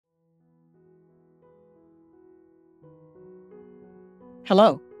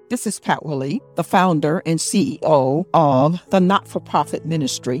Hello, this is Pat Willie, the founder and CEO of the not-for-profit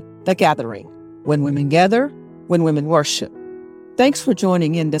ministry, The Gathering. When women gather, when women worship. Thanks for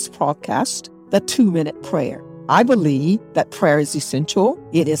joining in this podcast, The 2-Minute Prayer. I believe that prayer is essential,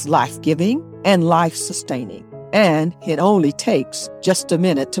 it is life-giving and life-sustaining, and it only takes just a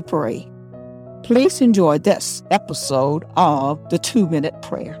minute to pray. Please enjoy this episode of The 2-Minute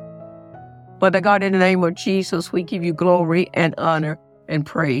Prayer. Father God, in the name of Jesus, we give you glory and honor and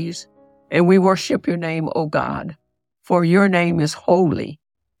praise. And we worship your name, O God, for your name is holy.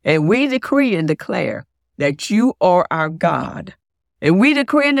 And we decree and declare that you are our God. And we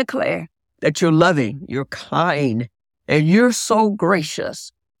decree and declare that you're loving, you're kind, and you're so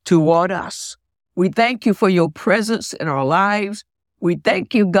gracious toward us. We thank you for your presence in our lives. We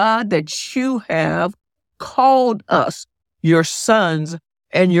thank you, God, that you have called us your sons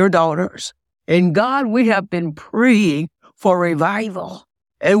and your daughters. And God, we have been praying for revival.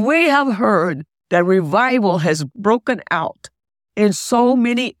 And we have heard that revival has broken out in so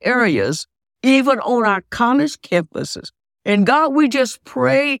many areas, even on our college campuses. And God, we just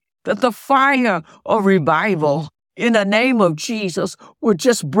pray that the fire of revival in the name of Jesus would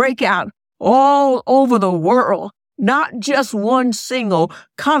just break out all over the world, not just one single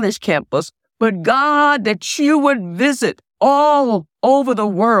college campus, but God, that you would visit all over the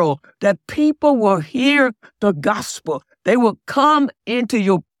world, that people will hear the gospel. They will come into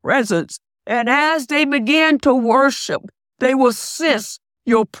your presence. And as they begin to worship, they will sense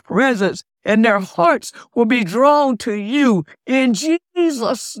your presence and their hearts will be drawn to you in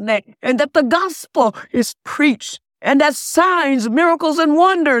Jesus' name. And that the gospel is preached and that signs, miracles, and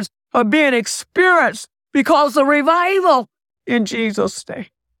wonders are being experienced because of revival in Jesus' name.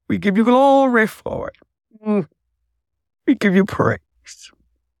 We give you glory for it. We give you praise.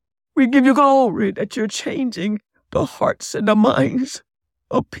 We give you glory that you're changing the hearts and the minds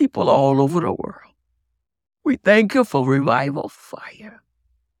of people all over the world. We thank you for revival fire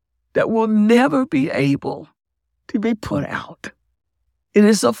that will never be able to be put out. It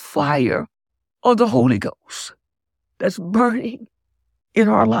is a fire of the Holy Ghost that's burning in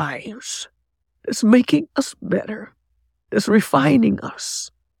our lives, that's making us better, that's refining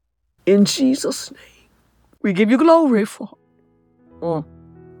us. In Jesus' name, we give you glory for it.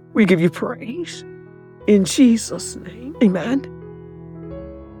 We give you praise. In Jesus' name, amen.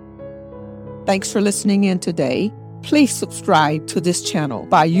 Thanks for listening in today. Please subscribe to this channel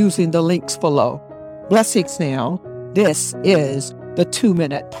by using the links below. Blessings now. This is the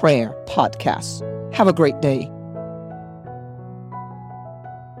 2-Minute Prayer Podcast. Have a great day.